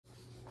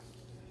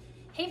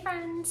Hey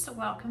friends,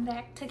 welcome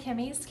back to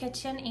Kimmy's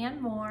Kitchen and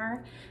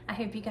More. I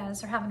hope you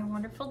guys are having a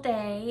wonderful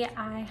day.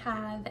 I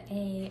have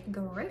a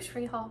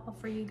grocery haul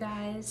for you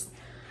guys.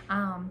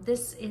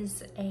 This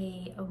is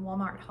a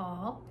Walmart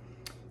haul,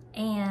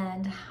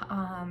 and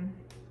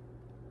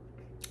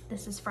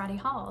this is Friday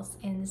Hauls,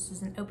 and this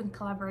is an open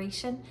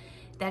collaboration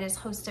that is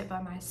hosted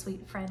by my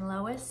sweet friend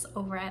Lois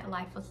over at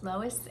Life with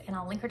Lois, and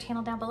I'll link her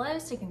channel down below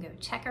so you can go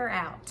check her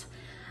out.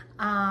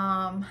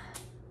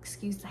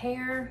 Excuse the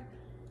hair.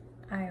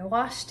 I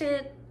washed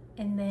it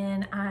and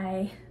then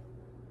I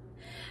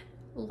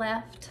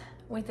left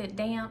with it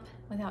damp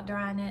without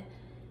drying it.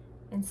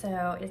 And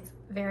so it's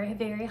very,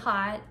 very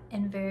hot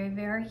and very,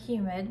 very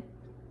humid.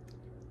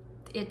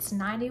 It's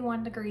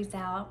 91 degrees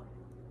out,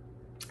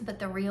 but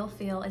the real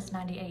feel is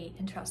 98.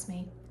 And trust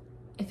me,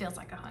 it feels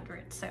like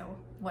 100, so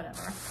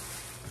whatever.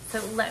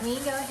 So let me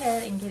go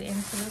ahead and get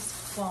into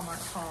this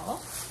Walmart haul.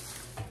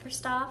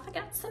 First off, I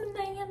got some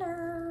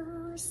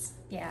bananas.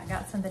 Yeah, I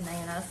got some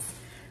bananas.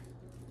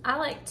 I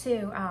like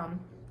to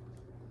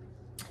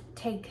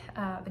take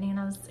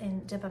bananas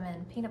and dip them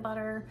in peanut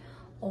butter,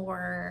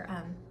 or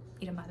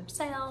eat them by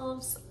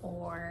themselves,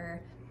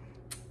 or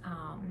I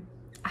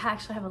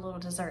actually have a little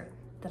dessert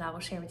that I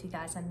will share with you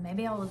guys, and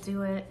maybe I will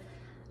do it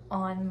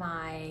on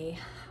my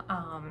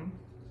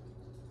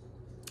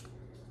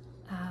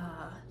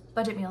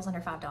budget meals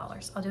under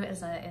 $5. I'll do it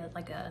as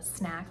like a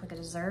snack, like a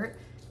dessert.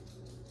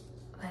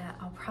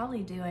 I'll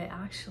probably do it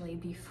actually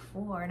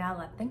before, now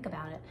that I think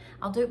about it,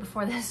 I'll do it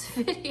before this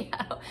video.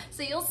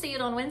 So you'll see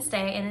it on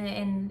Wednesday,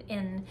 and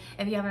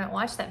if you haven't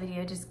watched that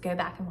video, just go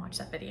back and watch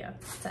that video.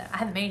 So I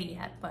haven't made it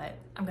yet, but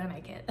I'm gonna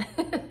make it.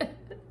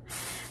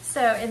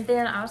 So, and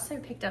then I also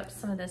picked up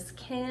some of this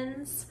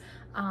Ken's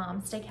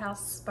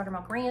Steakhouse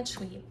Buttermilk Ranch.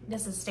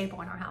 This is a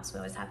staple in our house, we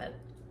always have it.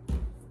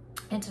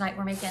 And tonight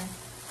we're making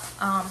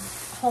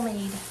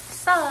homemade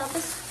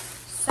subs,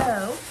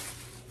 so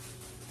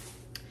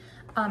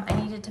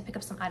I needed to pick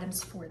up some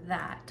items for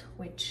that,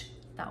 which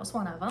that was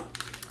one of them.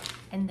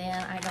 And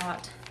then I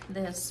got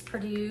this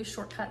Purdue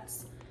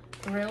Shortcuts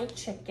grilled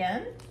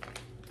chicken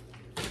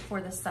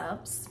for the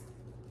subs.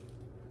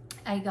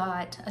 I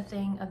got a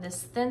thing of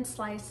this thin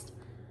sliced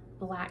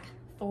Black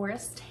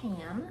Forest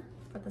ham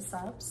for the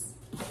subs.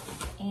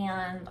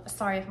 And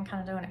sorry if I'm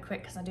kind of doing it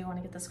quick because I do want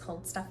to get this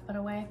cold stuff put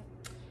away.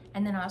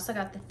 And then I also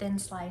got the thin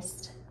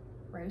sliced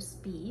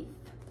roast beef.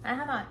 I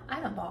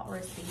haven't bought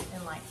roast beef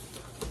in like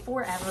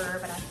forever,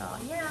 but I thought,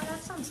 yeah,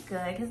 that sounds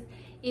good, because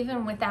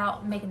even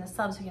without making the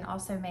subs, we can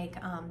also make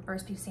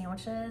roast beef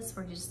sandwiches,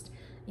 or just,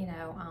 you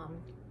know,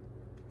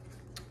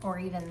 or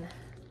even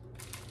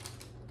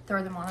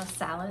throw them on a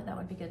salad. That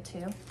would be good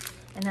too.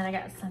 And then I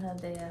got some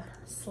of the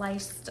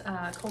sliced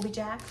Colby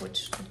Jack,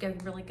 which would go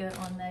really good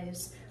on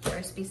those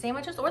roast beef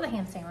sandwiches or the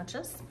ham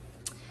sandwiches.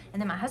 And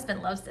then my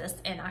husband loves this,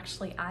 and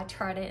actually I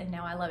tried it and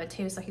now I love it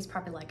too, so he's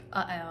probably like,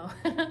 uh-oh.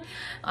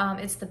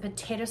 It's the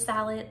potato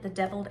salad, the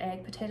deviled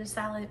egg potato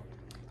salad.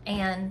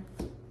 And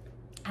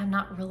I'm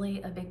not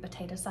really a big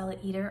potato salad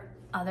eater,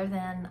 other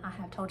than I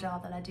have told y'all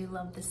that I do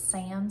love the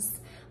Sam's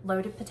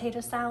loaded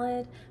potato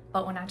salad.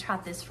 But when I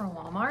tried this from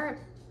Walmart,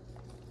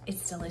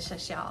 it's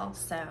delicious, y'all.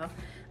 So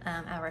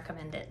I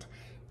recommend it.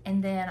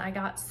 And then I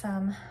got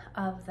some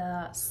of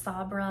the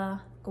Sabra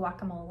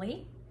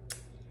guacamole.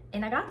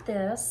 And I got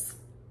this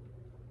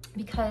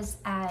because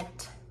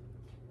at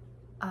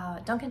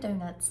Dunkin'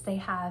 Donuts, they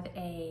have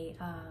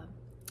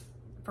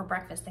for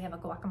breakfast, they have a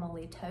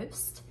guacamole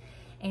toast.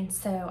 And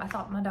so I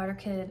thought my daughter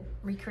could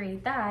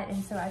recreate that.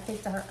 And so I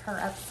picked her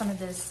up some of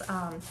this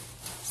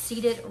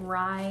seeded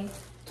rye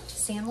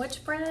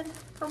sandwich bread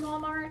from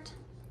Walmart.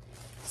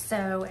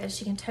 So as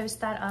she can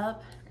toast that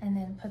up and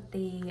then put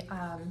the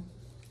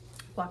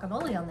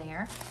guacamole on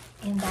there,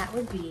 and that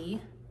would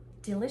be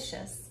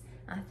delicious.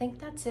 I think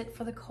that's it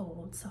for the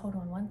cold. So hold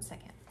on one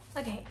second.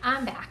 Okay,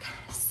 I'm back.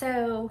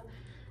 So,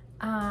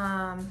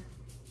 sorry,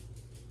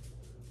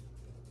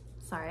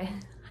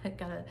 I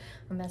got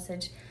a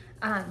message.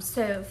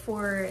 So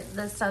for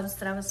the subs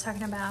that I was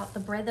talking about,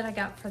 the bread that I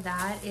got for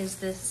that is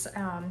this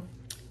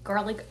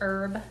garlic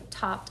herb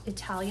topped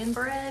Italian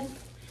bread,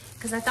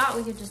 because I thought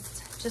we could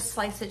just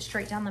slice it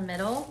straight down the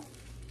middle,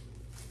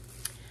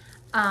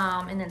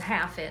 and then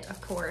half it,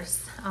 of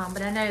course.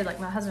 But I know, like,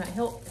 my husband,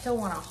 he'll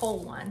want a whole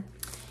one,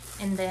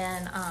 and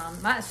then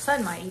my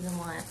son might even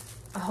want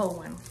a whole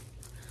one,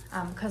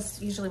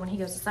 because usually when he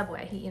goes to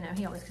Subway, he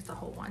always gets a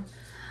whole one.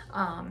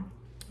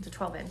 It's a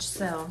 12-inch,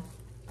 so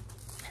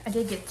I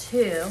did get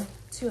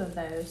two of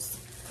those.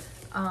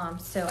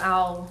 So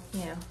I'll,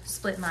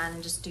 split mine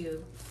and just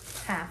do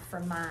half for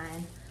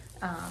mine.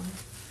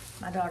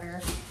 My daughter,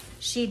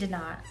 she's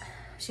not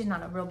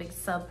a real big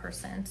sub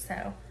person,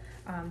 so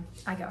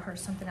I got her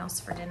something else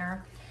for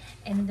dinner.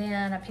 And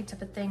then I picked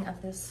up a thing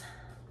of this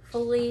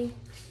fully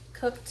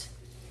cooked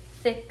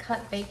thick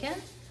cut bacon,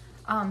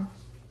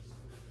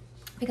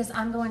 because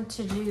I'm going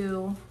to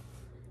do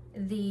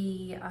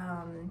the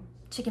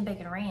chicken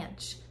bacon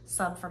ranch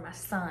sub for my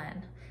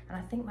son, and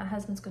I think my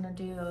husband's gonna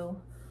do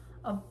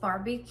a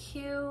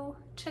barbecue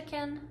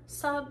chicken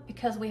sub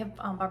because we have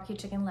barbecue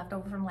chicken left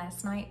over from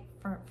last night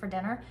for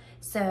dinner.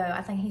 So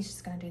I think he's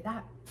just gonna do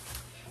that.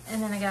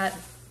 And then I got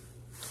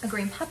a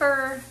green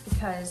pepper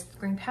because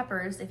green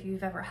peppers, if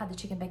you've ever had the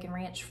chicken bacon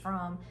ranch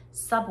from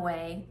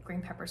Subway,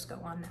 green peppers go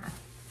on that.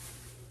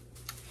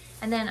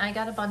 And then I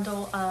got a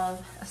bundle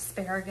of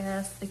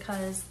asparagus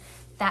because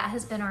that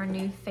has been our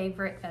new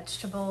favorite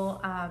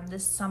vegetable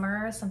this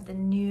summer,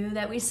 something new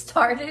that we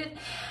started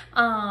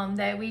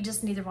that we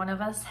just neither one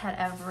of us had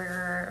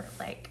ever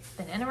like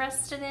been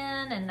interested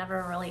in and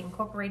never really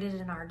incorporated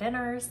in our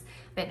dinners,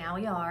 but now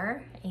we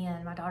are,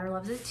 and my daughter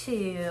loves it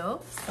too.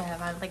 So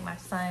I don't think my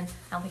son, I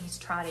don't think he's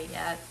tried it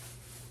yet.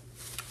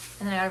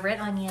 And then I got a red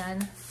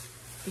onion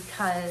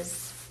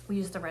because we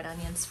use the red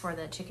onions for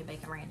the chicken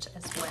bacon ranch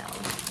as well.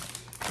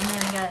 And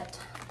then I got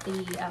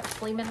the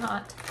Flamin'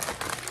 Hot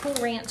Cool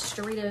Ranch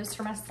Doritos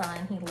for my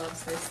son. He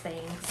loves those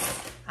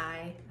things.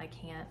 I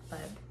can't,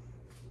 but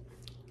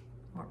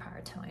more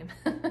power to him.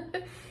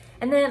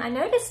 And then I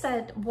noticed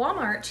that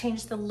Walmart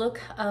changed the look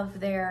of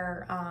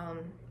their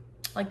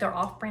like their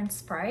off-brand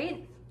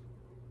Sprite.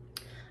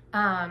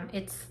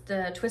 It's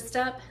the Twist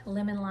Up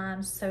Lemon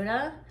Lime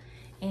Soda.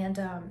 And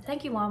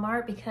thank you,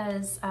 Walmart,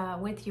 because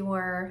with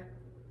your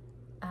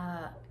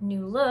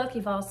new look,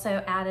 you've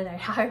also added a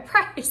higher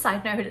price.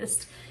 I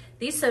noticed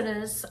these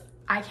sodas,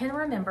 I can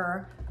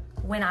remember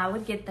when I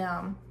would get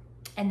them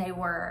and they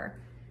were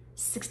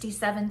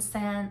 67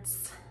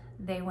 cents.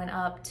 They went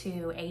up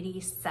to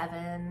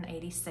 87,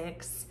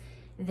 86.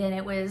 Then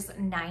it was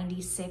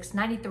 96,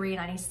 93,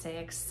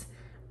 96.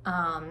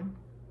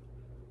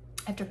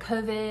 After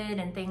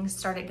COVID and things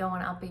started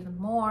going up even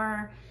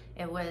more,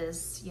 it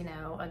was, you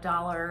know,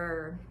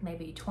 $1,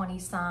 maybe 20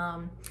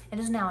 some. It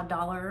is now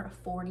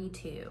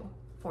 $1.42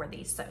 for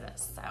these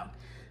sodas. So,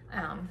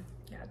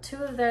 got 2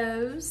 of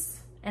those,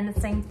 and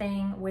the same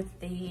thing with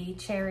the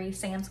cherry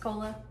Sam's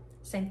Cola,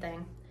 same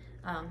thing,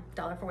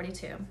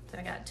 $1.42. So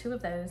I got 2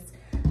 of those.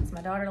 So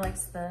my daughter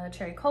likes the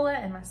cherry cola,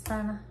 and my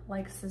son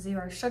likes the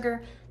 0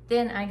 sugar.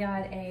 Then I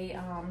got a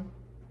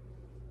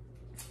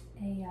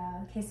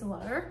case of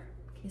water.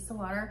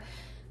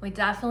 We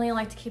definitely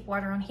like to keep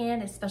water on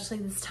hand, especially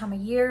this time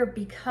of year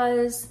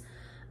because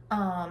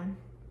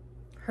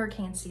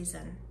hurricane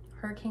season.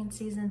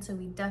 So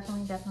we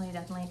definitely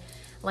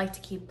like to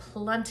keep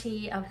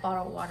plenty of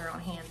bottled water on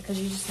hand because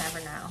you just never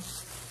know.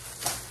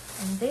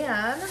 And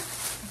then,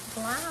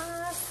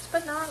 last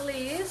but not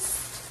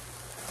least,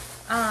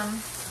 I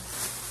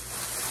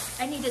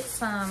needed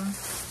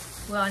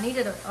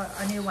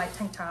a new white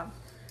tank top.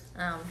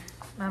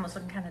 Mine was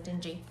looking kind of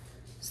dingy.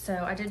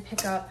 So I did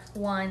pick up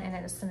one, and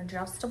it's an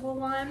adjustable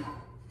one.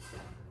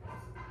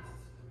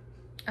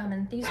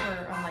 And these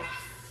were like,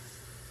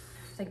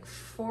 I think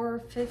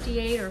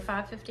 $4.58 or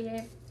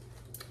 $5.58.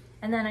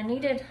 And then I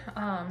needed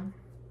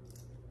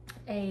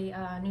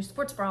a new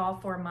sports bra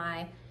for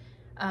my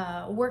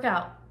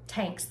workout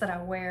tanks that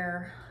I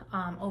wear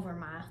over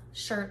my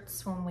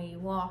shirts when we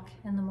walk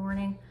in the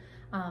morning.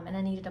 And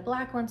I needed a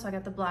black one, so I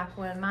got the black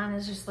one. Mine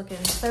is just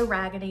looking so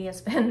raggedy.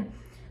 It's been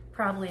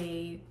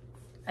probably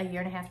a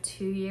year and a half,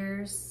 2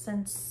 years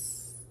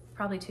since,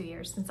 probably 2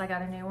 years since I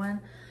got a new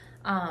one.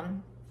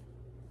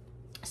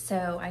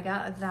 So I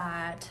got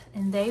that,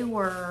 and they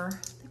were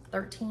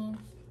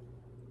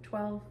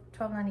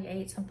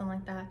 $12.98, something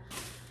like that.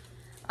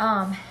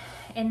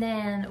 And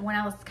then when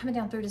I was coming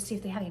down through to see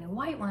if they had any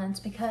white ones,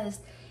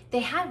 because they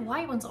had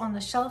white ones on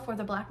the shelf where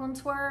the black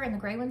ones were and the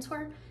gray ones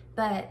were,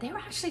 but they were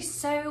actually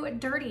so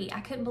dirty.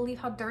 I couldn't believe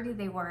how dirty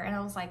they were. And I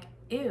was like,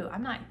 ew,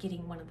 I'm not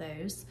getting one of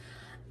those.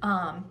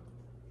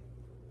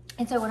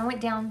 And so when I went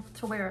down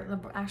to where the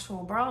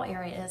actual bra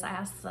area is, I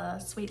asked the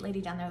sweet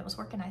lady down there that was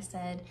working, I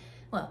said,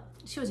 well,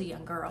 she was a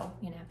young girl,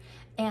 you know,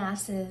 and I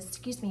says,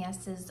 excuse me, I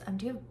says,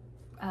 do you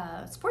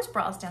have sports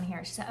bras down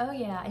here? She said, oh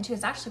yeah. And she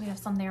goes, actually, we have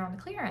some there on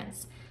the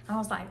clearance. And I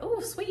was like,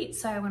 oh, sweet.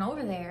 So I went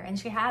over there, and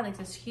she had like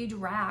this huge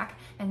rack,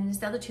 and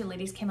these other 2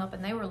 ladies came up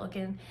and they were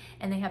looking,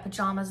 and they had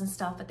pajamas and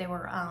stuff, but they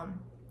were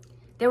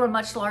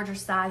much larger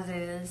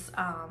sizes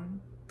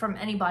from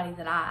anybody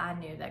that I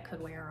knew that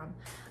could wear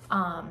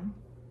them.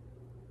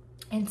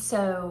 And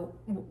so,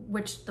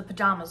 which the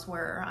pajamas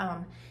were,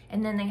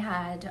 and then they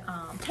had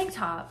tank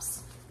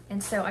tops.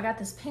 And so I got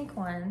this pink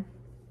one,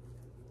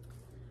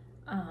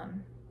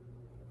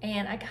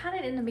 and I got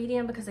it in the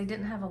medium because they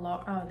didn't have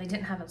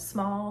a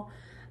small,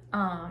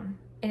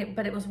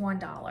 but it was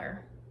 $1.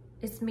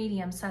 It's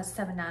medium, size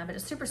 7'9", but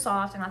it's super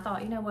soft. And I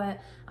thought, you know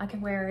what, I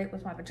can wear it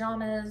with my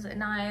pajamas at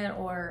night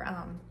or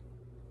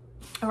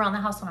around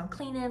the house when I'm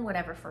cleaning,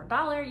 whatever, for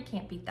 $1. You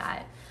can't beat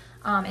that.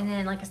 And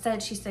then, like I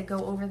said, she said,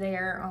 go over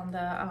there on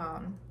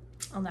the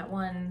on that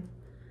one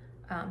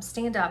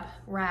stand-up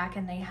rack,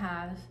 and they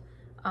have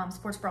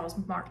sports bras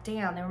marked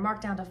down. They were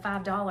marked down to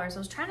 $5. I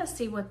was trying to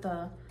see what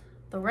the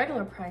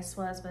regular price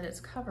was, but it's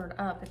covered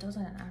up. It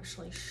doesn't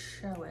actually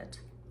show it.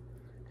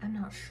 I'm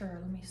not sure.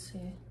 Let me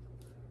see.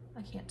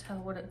 I can't tell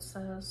what it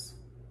says.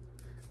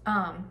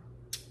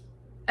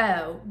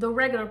 Oh, the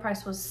regular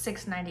price was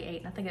 $6.98,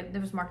 and I think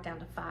it was marked down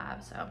to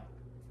 $5. So,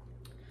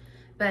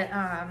 but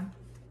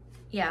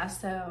yeah,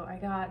 so I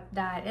got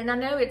that. And I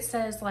know it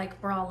says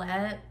like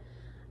bralette,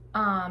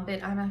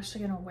 but I'm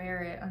actually gonna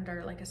wear it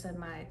under, like I said,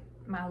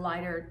 my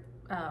lighter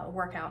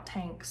workout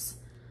tanks.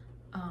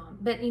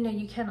 But you know,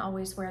 you can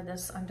always wear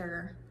this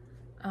under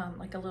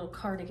like a little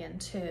cardigan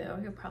too.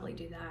 You'll probably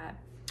do that.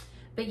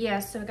 But yeah,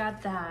 so I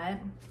got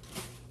that.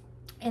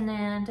 And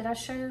then did I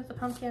show you the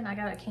pumpkin? I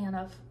got a can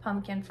of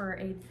pumpkin for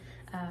a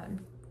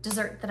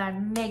dessert that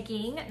I'm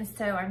making. And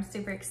so I'm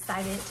super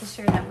excited to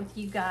share that with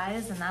you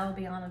guys, and that'll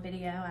be on a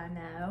video, I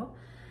know.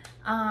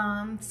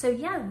 So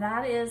yeah,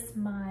 that's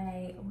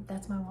my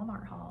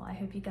Walmart haul. I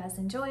hope you guys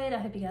enjoy it. I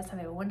hope you guys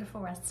have a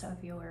wonderful rest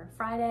of your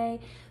Friday.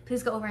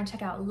 Please go over and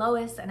check out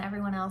Lois and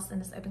everyone else in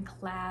this open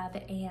collab.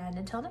 And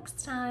until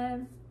next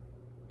time,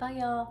 bye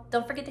y'all.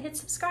 Don't forget to hit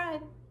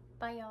subscribe.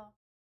 Bye y'all.